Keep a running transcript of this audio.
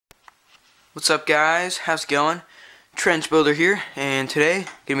What's up, guys? How's it going? Trench Builder here, and today I'm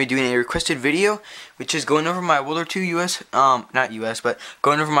gonna be doing a requested video, which is going over my WW2 but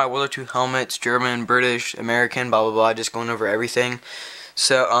going over my WW2 helmets, German, British, American, blah blah blah, just going over everything.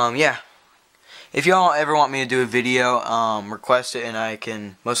 So yeah, if y'all ever want me to do a video, request it, and I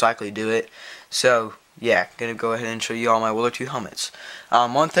can most likely do it. So yeah, gonna go ahead and show you all my WW2 helmets.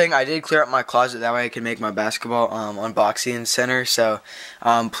 One thing, I did clear up my closet, that way I can make my basketball unboxing center. So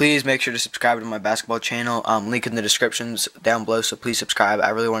please make sure to subscribe to my basketball channel. Link in the descriptions down below, so please subscribe. I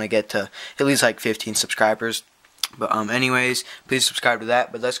really want to get to at least like 15 subscribers. But anyways, please subscribe to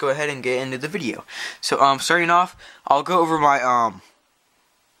that. But let's go ahead and get into the video. So starting off, I'll go over my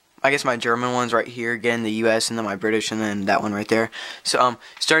I guess my German ones right here, again the US, and then my British, and then that one right there. So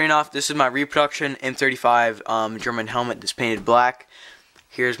starting off, this is my reproduction M35 German helmet that's painted black.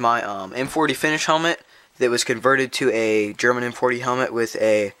 Here's my M40 finish helmet that was converted to a German M40 helmet with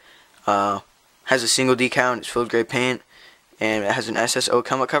a has a single decal, and it's filled grade paint, and it has an SSO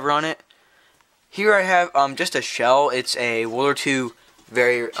helmet cover on it. Here I have just a shell. It's a World War II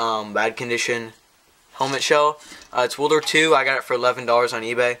very bad condition helmet shell. It's World War II. I got it for $11 on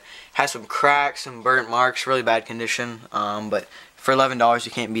eBay. Has some cracks, some burnt marks, really bad condition. But for $11,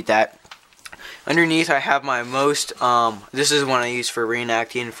 you can't beat that. Underneath, I have my most. This is one I use for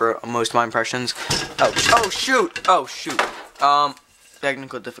reenacting for most of my impressions. Oh shoot! Oh shoot!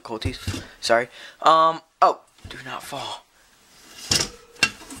 Technical difficulties. Sorry. Oh, do not fall.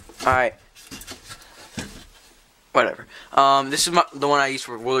 All right. Whatever. This is the one I used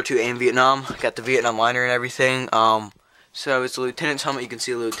for World War II and Vietnam. Got the Vietnam liner and everything. So it's the lieutenant's helmet. You can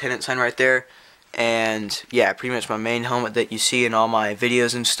see the lieutenant sign right there. And yeah, pretty much my main helmet that you see in all my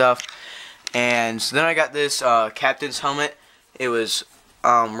videos and stuff. And so then I got this captain's helmet. It was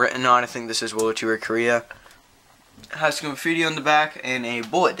written on, I think this is World War II or Korea. It has some graffiti on the back and a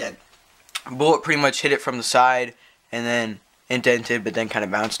bullet dent. A bullet pretty much hit it from the side and then indented, but then kind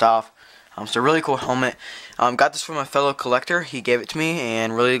of bounced off. So really cool helmet. Got this from a fellow collector. He gave it to me,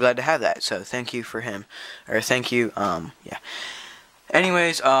 and really glad to have that. So thank you for him, or thank you. Yeah.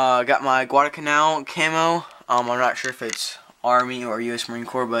 Anyways, got my Guadalcanal camo. I'm not sure if it's Army or U.S. Marine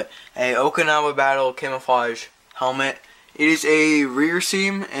Corps, but a Okinawa Battle camouflage helmet. It is a rear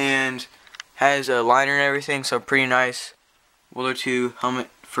seam and has a liner and everything, so pretty nice World War II helmet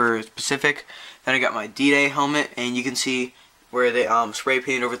for Pacific. Then I got my D-Day helmet, and you can see where they spray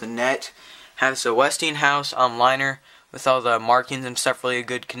painted over the net. Has a Westinghouse liner with all the markings and stuff, really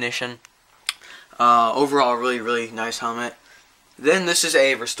good condition. Overall, really nice helmet. Then this is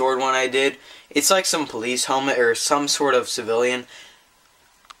a restored one I did. It's like some police helmet or some sort of civilian.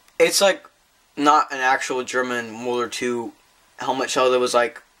 It's like not an actual German World War II helmet shell that was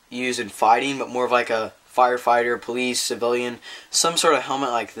like used in fighting, but more of like a firefighter, police, civilian, some sort of helmet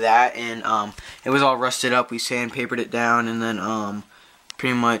like that. And it was all rusted up. We sandpapered it down and then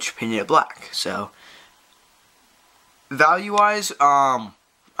pretty much painted it black. So value wise, I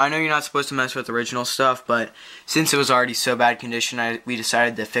know you're not supposed to mess with original stuff, but since it was already so bad condition, we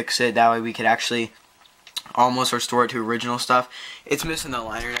decided to fix it. That way we could actually almost restore it to original stuff. It's missing the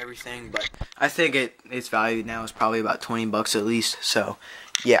liner and everything, but I think its value now is probably about 20 bucks at least. So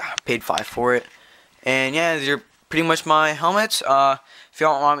yeah, paid $5 for it. And yeah, these are pretty much my helmets. If you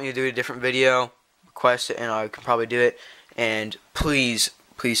don't want me to do a different video, request it and I can probably do it. And please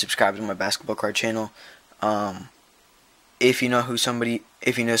subscribe to my basketball card channel. If you know somebody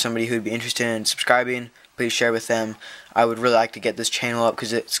who would be interested in subscribing, please share with them. I would really like to get this channel up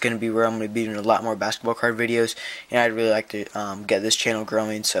because it's going to be where I'm going to be doing a lot more basketball card videos, and I'd really like to get this channel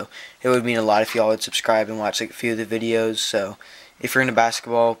growing. So it would mean a lot if y'all would subscribe and watch like a few of the videos. So if you're into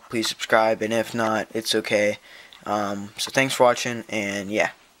basketball, please subscribe, and if not, it's okay. So thanks for watching, and yeah,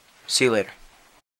 see you later.